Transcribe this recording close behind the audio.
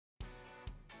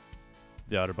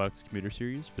The OtterBox Commuter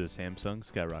Series for the Samsung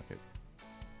Skyrocket.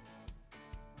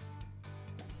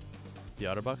 The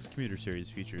OtterBox Commuter Series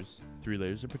features 3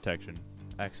 layers of protection,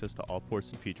 access to all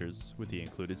ports and features with the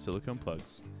included silicone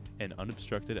plugs, and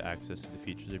unobstructed access to the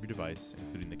features of your device,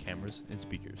 including the cameras and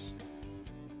speakers.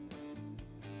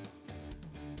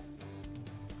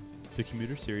 The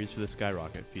Commuter Series for the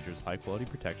Skyrocket features high-quality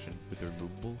protection with the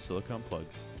removable silicone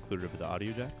plugs included over the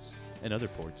audio jacks and other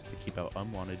ports to keep out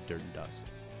unwanted dirt and dust.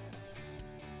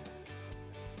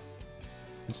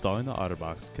 Installing the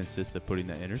OtterBox consists of putting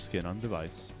the inner skin on the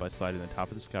device by sliding the top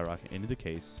of the Skyrocket into the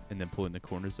case and then pulling the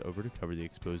corners over to cover the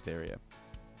exposed area.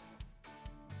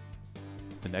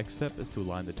 The next step is to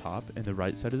align the top and the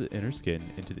right side of the inner skin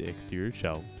into the exterior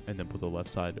shell and then pull the left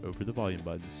side over the volume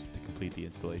buttons to complete the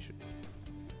installation.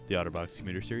 The OtterBox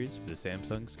Commuter Series for the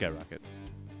Samsung Skyrocket.